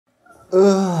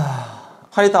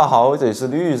嗨，大家好，这里是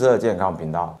绿色健康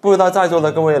频道。不知道在座的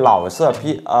各位老色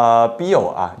笔友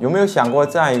啊，有没有想过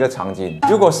这样一个场景？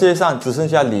如果世界上只剩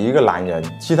下你一个男人，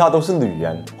其他都是女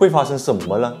人，会发生什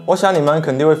么呢？我想你们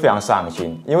肯定会非常伤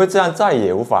心，因为这样再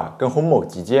也无法跟红某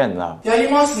击剑了。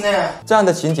这样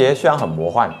的情节虽然很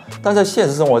魔幻，但在现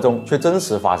实生活中却真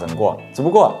实发生过，只不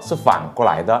过是反过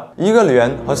来的。一个女人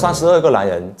和32个男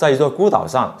人在一座孤岛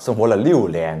上生活了6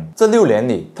年，这6年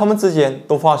里，他们之间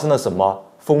都发生了什么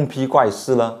疯批怪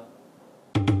事呢？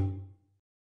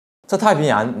在太平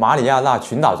洋马里亚纳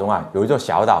群岛中啊，有一座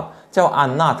小岛叫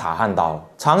安纳塔汉岛，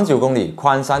长9公里，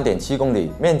宽3.7公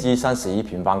里，面积31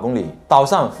平方公里。岛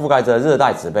上覆盖着热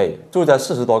带植被，住着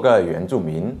40多个原住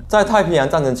民。在太平洋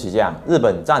战争期间，日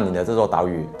本占领了这座岛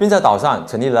屿，并在岛上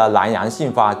成立了南洋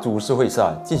信发株式会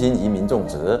社，进行移民种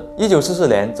植。1944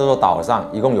年，这座岛上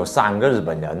一共有3个日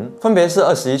本人，分别是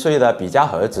21岁的比嘉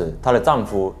和子、她的丈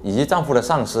夫以及丈夫的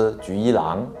上司菊一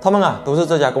郎。他们都是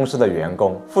这家公司的员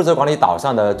工，负责管理岛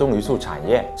上的棕榈树产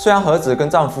业。虽然和子跟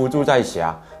丈夫住在一起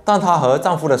但她和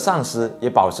丈夫的上司也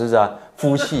保持着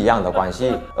夫妻一样的关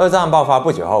系。二战爆发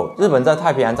不久后，日本在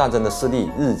太平洋战争的势力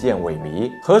日渐萎靡。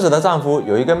和子的丈夫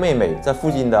有一个妹妹在附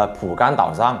近的蒲甘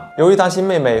岛上，由于担心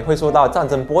妹妹会受到战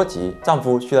争波及，丈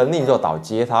夫去了另一座岛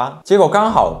接她。结果刚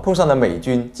好碰上了美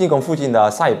军进攻附近的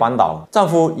塞班岛，丈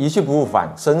夫一去不复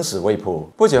返，生死未卜。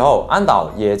不久后，安岛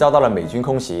也遭到了美军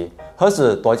空袭。和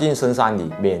子躲进深山里，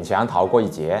勉强逃过一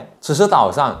劫。此时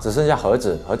岛上只剩下和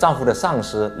子和丈夫的上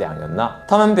司2人了，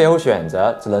他们别无选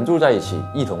择，只能住在一起，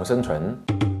一同生存。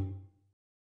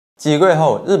几个月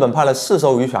后，日本派了4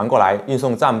艘渔船过来运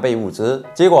送战备物资，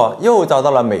结果又遭到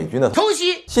了美军的偷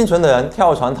袭。幸存的人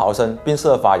跳船逃生，并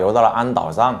设法游到了安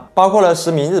岛上，包括了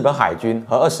10名日本海军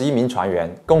和21名船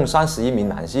员，共31名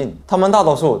男性。他们大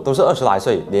多数都是20来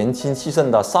岁、年轻气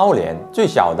盛的少年，最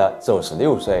小的只有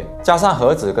16岁。加上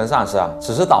和子跟上司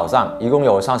此时岛上一共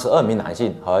有32名男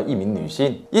性和1名女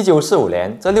性。1945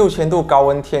年，在6000度高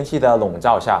温天气的笼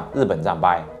罩下，日本战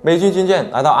败。美军军舰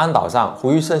来到安岛上，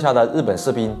呼吁剩下的日本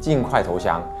士兵尽快投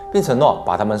降，并承诺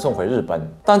把他们送回日本。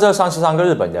但这33个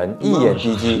日本人一眼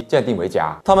敌机，鉴定为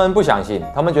假。他们不相信，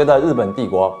他们觉得日本帝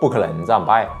国不可能战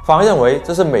败，反而认为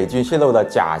这是美军泄露的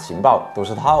假情报，都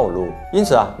是套路。因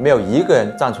此没有一个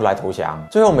人站出来投降。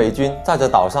最后，美军载着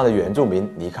岛上的原住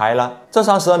民离开了。这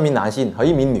32名男性和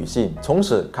1名女性从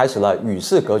此开始了与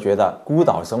世隔绝的孤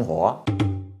岛生活。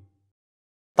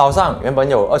岛上原本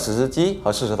有20只鸡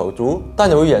和40头猪，但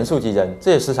由于人数激增，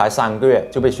这些食材3个月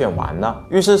就被炫完了。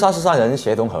于是33人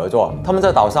协同合作，他们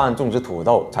在岛上种植土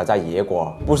豆、采摘野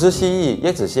果、捕食蜥蜴、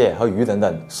椰子蟹和鱼等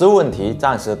等，食物问题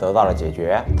暂时得到了解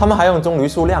决。他们还用棕榈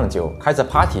树酿酒，开着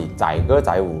party 载歌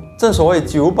载舞。正所谓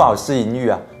酒饱思淫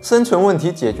欲生存问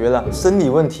题解决了，生理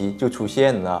问题就出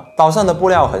现了。岛上的布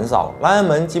料很少，男人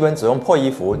们基本只用破衣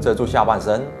服遮住下半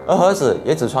身，而和子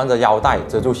也只穿着腰带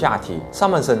遮住下体，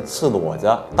上半身赤裸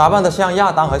着，打扮得像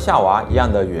亚当和夏娃一样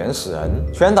的原始人。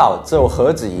全岛只有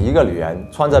和子一个女人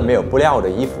穿着没有布料的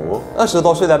衣服，20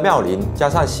多岁的妙龄加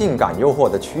上性感诱惑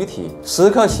的躯体，时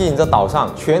刻吸引着岛上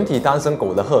全体单身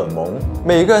狗的荷尔蒙。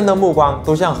每个人的目光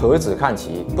都向和子看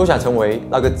齐，都想成为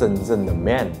那个真正的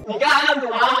man。你干什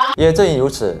么？也正因如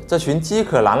此，这群饥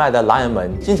渴难耐的男人们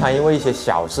经常因为一些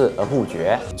小事而互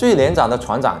决。最年长的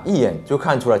船长一眼就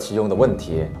看出了其中的问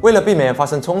题，为了避免发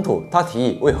生冲突，他提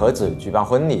议为和子举办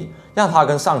婚礼，让他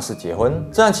跟上司结婚，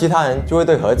这样其他人就会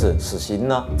对和子死心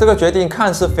了。这个决定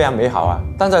看似非常美好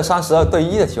但在32对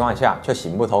1的情况下却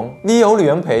行不通。你有女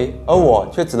人陪，而我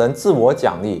却只能自我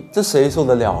奖励，这谁受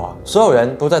得了所有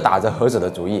人都在打着和子的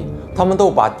主意，他们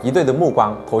都把敌对的目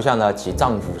光投向了其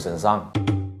丈夫身上。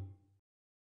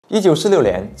1946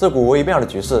年，这股微妙的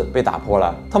局势被打破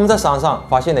了。他们在山上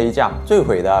发现了一架坠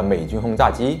毁的美军轰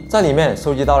炸机，在里面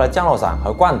收集到了降落伞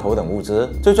和罐头等物资。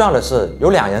最重要的是，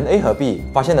有2人 A 和 B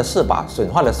发现了4把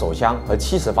损坏的手枪和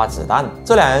70发子弹。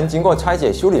这2人经过拆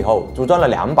解修理后，组装了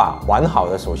2把完好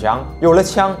的手枪。有了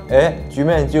枪，局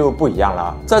面就不一样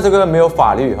了。在这个没有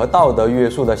法律和道德约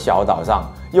束的小岛上，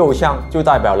有枪就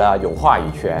代表了有话语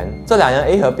权。这2人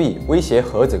A 和 B 威胁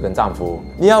和子跟丈夫：“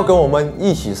你要跟我们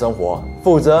一起生活，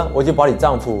否则我就把你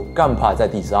丈夫干趴在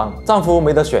地上。”丈夫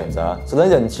没得选择，只能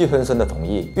忍气吞声的同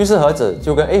意。于是和子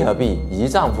就跟 A 和 B 以及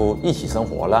丈夫一起生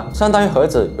活了，相当于和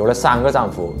子有了3个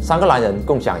丈夫，3个男人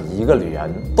共享1个女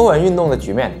人。多人运动的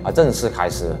局面正式开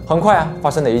始。很快发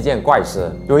生了一件怪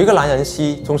事，有一个男人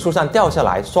C 从树上掉下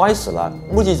来摔死了，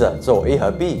目击者只有 A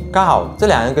和 B， 刚好这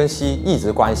2人跟 C 一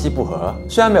直关系不和。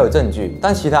虽然没有证据，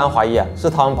但其他人怀疑是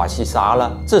他们把C杀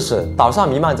了。至此，岛上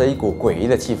弥漫着一股诡异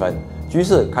的气氛。局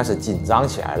势开始紧张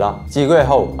起来了。几个月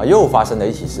后又发生了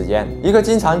一起事件，一个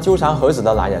经常纠缠和子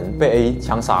的男人被 A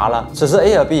枪杀了。此时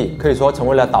A 和 B 可以说成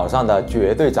为了岛上的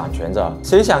绝对掌权者，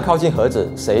谁想靠近和子，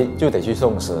谁就得去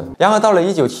送死。然而到了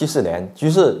1974年，局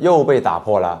势又被打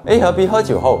破了。A 和 B 喝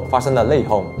酒后发生了内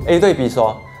讧 ，A 对 B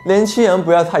说：“年轻人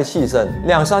不要太气盛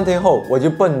，2、3天后我就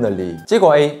奔了你。”结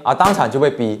果 A 当场就被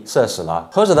B 射死了。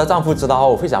和子的丈夫知道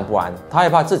后非常不安，他害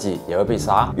怕自己也会被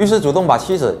杀，于是主动把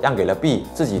妻子让给了 B，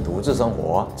 自己独自生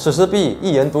活。此时 B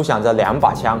一人独享着2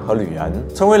把枪和女人，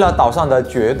成为了岛上的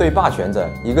绝对霸权者，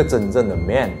一个真正的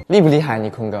man。厉不厉害，你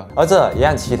坤哥？而这也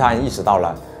让其他人意识到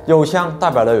了。有枪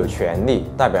代表了有权利，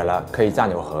代表了可以占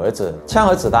有盒子。枪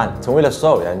和子弹成为了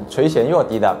所有人垂涎若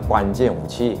敌的关键武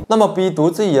器。那么 B 独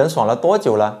自一人爽了多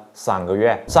久呢？3个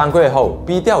月。3个月后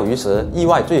 ，B 钓鱼时意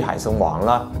外坠海身亡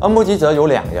了。而目击者有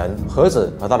2人，和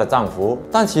子和她的丈夫。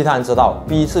但其他人知道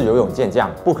B 是游泳健将，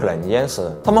不可能淹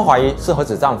死。他们怀疑是和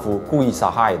子丈夫故意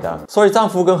杀害的。所以丈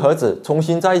夫跟和子重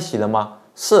新在一起了吗？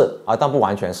是但不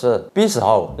完全是。B 死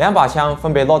后，2把枪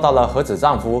分别落到了和子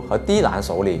丈夫和 D 男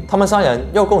手里，他们3人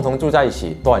又共同住在一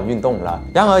起，锻运动了。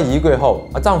然而1个月后，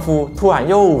丈夫突然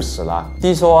又死了。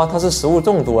D 说他是食物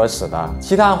中毒而死的，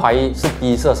其他人怀疑是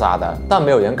D 射杀的，但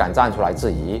没有人敢站出来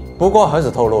质疑。不过和子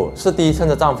透露，是 D 趁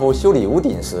着丈夫修理屋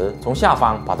顶时，从下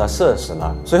方把他射死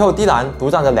了。随后 D 男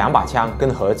独占着2把枪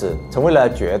跟和子，成为了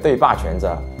绝对霸权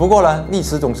者。不过呢，历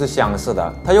史总是相似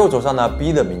的，他又走上了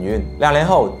B 的命运。2年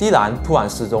后 ，D 男突然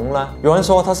失踪了。有人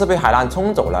说他是被海浪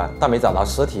冲走了，但没找到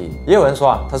尸体；也有人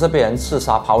说他是被人刺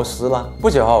杀抛尸了。不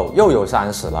久后，又有3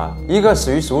人死了，一个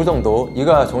死于食物中毒，一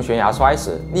个从悬崖摔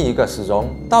死，另一个失踪。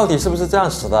到底是不是这样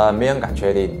死的，没人敢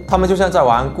确定。他们就像在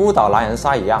玩孤岛狼人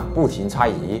杀一样，不停猜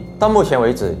疑。到目前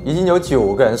为止，已经有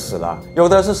9个人死了，有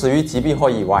的是死于疾病或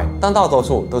意外，但大多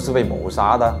数都是被谋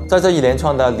杀的。在这一连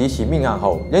串的离奇命案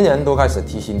后，人人都开始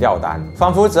提心吊胆，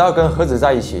仿佛只要跟和子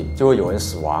在一起，就会有人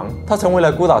死亡。他成为了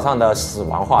孤岛上的死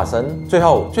亡化身。最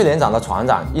后，最年长的船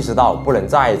长意识到不能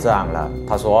再这样了。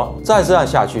他说：“再这样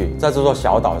下去，在这座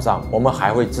小岛上，我们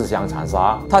还会自相残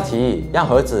杀。”他提议让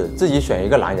和子自己选一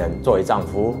个男人作为丈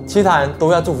夫，其他人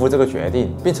都要祝福这个决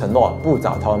定，并承诺不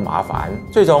找他们麻烦。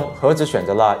最终，和子选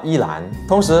择了一男，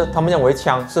同时他们认为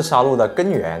枪是杀戮的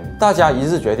根源。大家一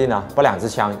致决定把2支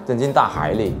枪扔进大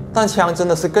海里。但枪真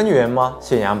的是根源吗？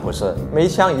显然不是，没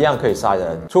枪一样可以杀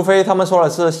人，除非他们说的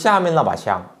是下面那把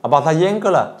枪，把它阉割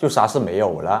了，就啥事没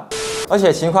有了。而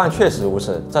且情况确实如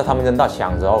此，在他们扔到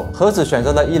枪之后，和子选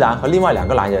择了一男和另外2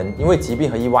个男人因为疾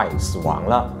病和意外死亡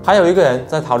了，还有1个人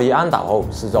在逃离安岛后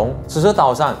失踪。此时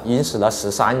岛上已经死了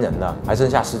13人了，还剩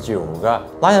下19个。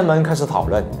男人们开始讨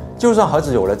论，就算和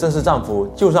子有了正式丈夫，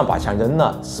就算把枪扔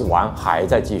了，死亡还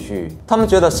在继续。他们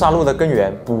觉得杀戮的根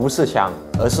源不是枪，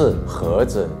而是和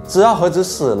子。只要和子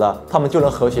死了，他们就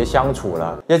能和谐相处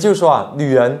了。也就是说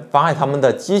女人妨碍他们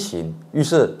的激情，于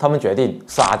是他们决定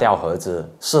杀掉和子。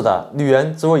是的，女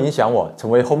人只会影响我成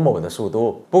为 homo 的速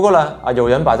度。不过呢，有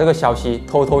人把这个消息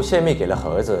偷偷泄密给了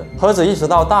和子。和子意识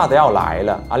到大的要来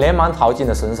了，连忙逃进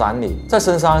了深山里。在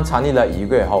深山藏匿了1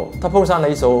个月后，他碰上了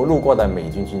一艘路过的美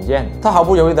军军舰，他毫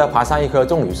不犹豫地爬上一棵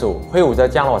棕榈树，挥舞着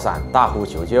降落伞大呼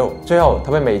求救。最后，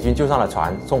他被美军救上了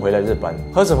船，送回了日本。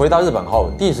和子回到日本后，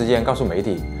第一时间告诉媒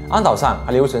体，安岛上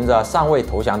还留存着尚未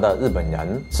投降的日本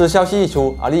人。此消息一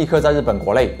出，立刻在日本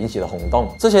国内引起了轰动。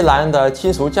这些男人的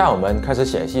亲属家友们开始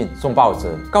写信送报纸，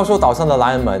告诉岛上的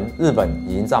男人们，日本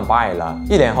已经战败了。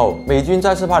1年后，美军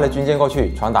再次派了军舰过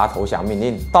去传达投降命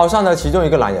令。岛上的其中一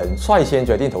个男人率先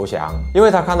决定投降，因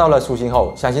为他看到了书信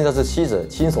后，相信这是妻子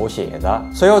亲手写的。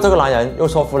随后，这个男人又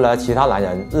说服了其他男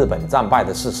人日本战败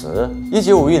的事实。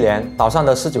1951年，岛上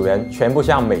的19人全部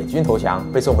向美军投降，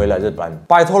被送回了日本，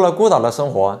摆脱了孤岛的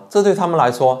生活。这对他们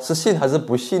来说是幸还是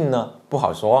不幸呢？不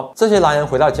好说。这些男人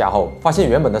回到家后，发现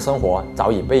原本的生活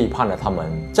早已背叛了他们。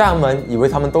家人们以为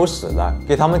他们都死了，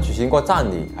给他们举行过葬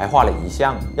礼，还画了遗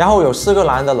像。然后有4个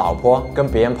男人的老婆跟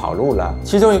别人跑路了，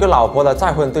其中一个老婆的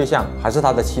再婚对象还是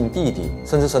他的亲弟弟，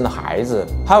甚至生了孩子。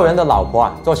还有人的老婆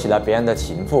做起了别人的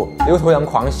情妇，牛头人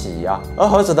狂喜呀。而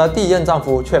和子的第1任丈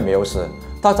夫却没有死，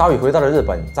他早已回到了日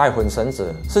本，再婚生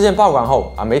子。事件曝光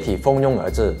后，媒体蜂拥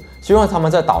而至，询问他们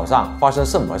在岛上发生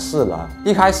什么事了。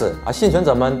一开始，幸存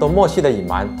者们都默契地隐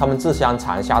瞒他们自相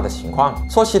残杀的情况，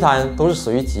说其他人都是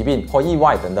死于疾病或意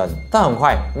外等等。但很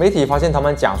快，媒体发现他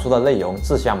们讲述的内容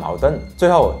自相矛盾，最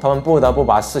后他们不得不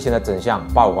把事情的真相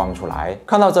曝光出来。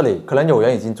看到这里，可能有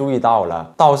人已经注意到了，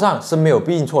岛上是没有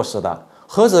避孕措施的。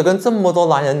何止跟这么多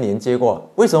男人连接过，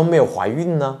为什么没有怀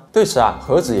孕呢？对此啊，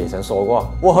何止也曾说过，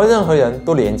我和任何人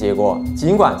都连接过，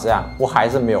尽管这样，我还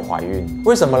是没有怀孕。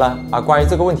为什么呢？关于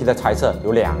这个问题的猜测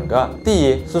有2个，第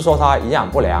一是说她营养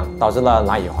不良导致了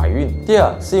难以怀孕，第二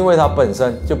是因为她本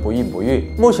身就不孕不育。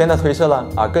目前的推测呢，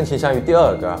更倾向于第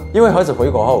2个，因为何止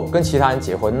回国后跟其他人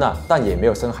结婚了，但也没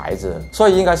有生孩子，所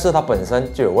以应该是她本身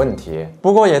就有问题。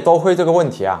不过也多亏这个问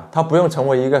题啊，她不用成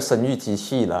为一个生育机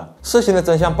器了。事情的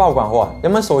真相曝光后，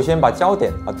人们首先把焦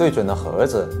点对准了何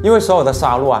止，因为所有的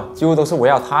杀戮几乎都是围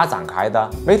绕她展开的。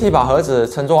媒体把何止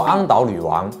称作安岛女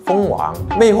王、疯王、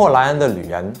魅惑男人的女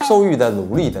人、受欲的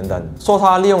奴隶等等，说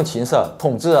她利用情色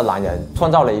统治了男人，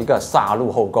创造了一个杀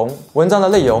戮后宫。文章的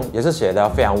内容也是写得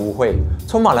非常污秽，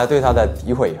充满了对她的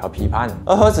诋毁和批判。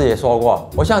而何止也说过，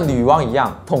我像女王一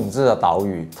样统治了岛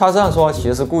屿。她这样说其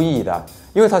实是故意的，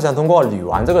因为他想通过女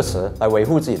王这个词来维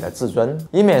护自己的自尊，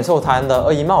以免受他人的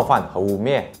恶意冒犯和污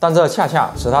蔑。但这恰恰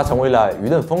使他成为了舆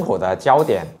论风口的焦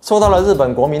点，受到了日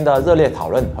本国民的热烈讨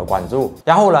论和关注。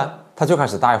然后呢，他就开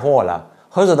始带货了。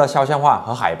何止的肖像画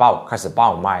和海报开始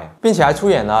爆卖，并且还出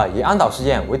演了以安岛事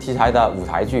件为题材的舞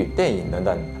台剧、电影等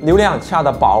等，流量掐得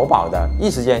饱饱的，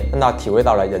一时间让他体会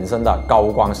到了人生的高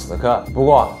光时刻。不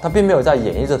过他并没有在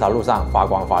演艺这条路上发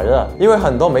光发热，因为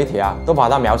很多媒体都把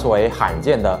他描述为罕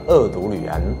见的恶毒女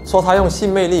人，说他用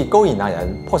性魅力勾引男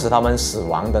人，迫使他们死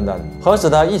亡等等。何止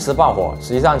的一时爆火，实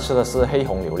际上吃的是黑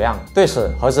红流量。对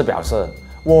此，何止表示，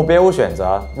我别无选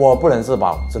择，我不能自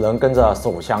保，只能跟着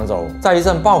手枪走。在一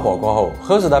阵爆火过后，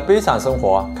何止的悲惨生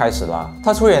活开始了。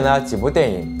他出演了几部电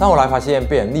影，但后来发现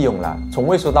被人利用了，从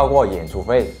未收到过演出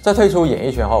费。在退出演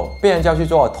艺圈后，被人叫去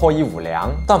做脱衣舞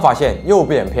娘，但发现又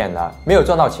被人骗了，没有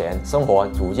赚到钱，生活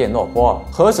逐渐落魄。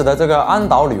何止的这个安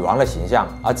岛女王的形象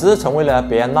只是成为了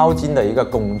别人捞金的一个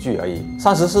工具而已。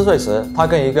34岁时，她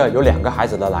跟一个有2个孩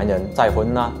子的男人再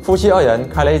婚了，夫妻2人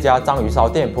开了一家章鱼烧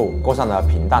店铺，过上了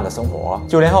平淡的生活。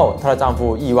9年后，她的丈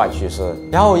夫意外去世，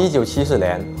然后1974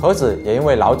年，何止也因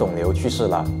为脑肿瘤去世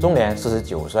了，终年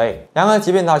49岁。然而，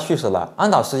即便她去世了，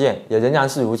安岛事件也仍然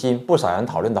是如今不少人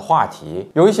讨论的话题。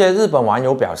有一些日本网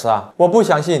友表示我不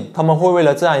相信他们会为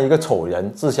了这样一个丑人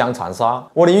自相残杀，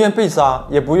我宁愿被杀，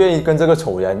也不愿意跟这个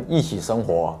丑人一起生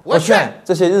活。我劝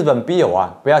这些日本笔友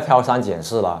不要挑三拣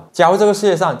四了。假如这个世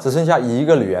界上只剩下一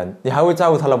个女人，你还会在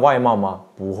乎她的外貌吗？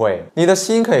不会。你的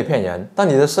心可以骗人，但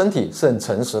你的身体是很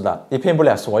诚实的，你骗不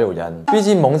了所有人。毕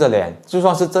竟蒙着脸，就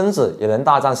算是贞子也能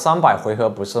大战300回合，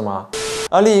不是吗？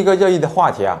而另一个热议的话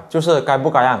题就是该不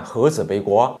该让何止背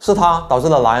锅？是他导致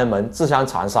了男人们自相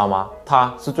残杀吗？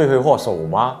他是罪魁祸首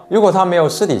吗？如果他没有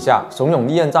私底下怂恿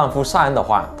历任丈夫杀人的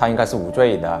话，他应该是无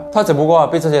罪的。他只不过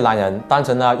被这些男人当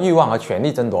成了欲望和权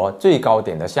力争夺最高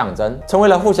点的象征，成为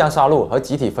了互相杀戮和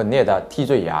集体分裂的替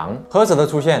罪羊。何止的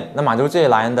出现能满足这些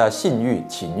男人的性欲、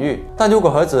情欲，但如果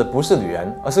何止不是女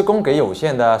人，而是供给有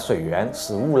限的水源、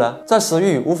食物呢？在食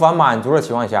欲无法满足的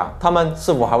情况下，他们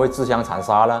是否还会自相残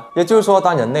杀呢？也就是说，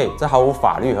当人类在毫无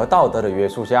法律和道德的约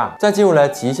束下，在进入了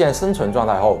极限生存状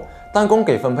态后，当供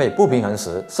给分配不平衡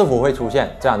时，是否会出现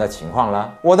这样的情况呢？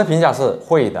我的评价是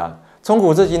会的。从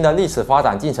古至今的历史发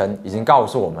展进程已经告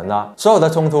诉我们了，所有的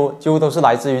冲突几乎都是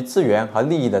来自于资源和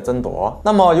利益的争夺。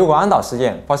那么，如果安岛事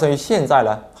件发生于现在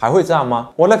呢，还会这样吗？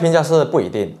我的评价是不一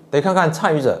定，得看看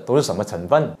参与者都是什么成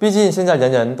分。毕竟现在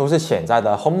人人都是潜在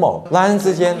的 homo， 男人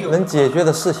之间能解决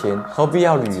的事情，何必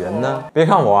要女人呢？别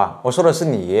看我说的是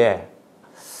你。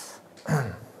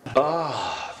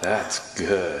That's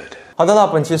good. 好的，那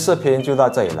本期视频就到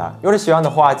这里了。如果你喜欢的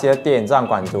话，记得点赞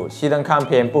关注，熄灯看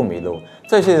片不迷路。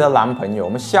这是你的男朋友，我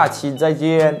们下期再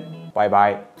见，拜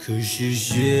拜。可是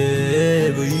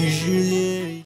学不是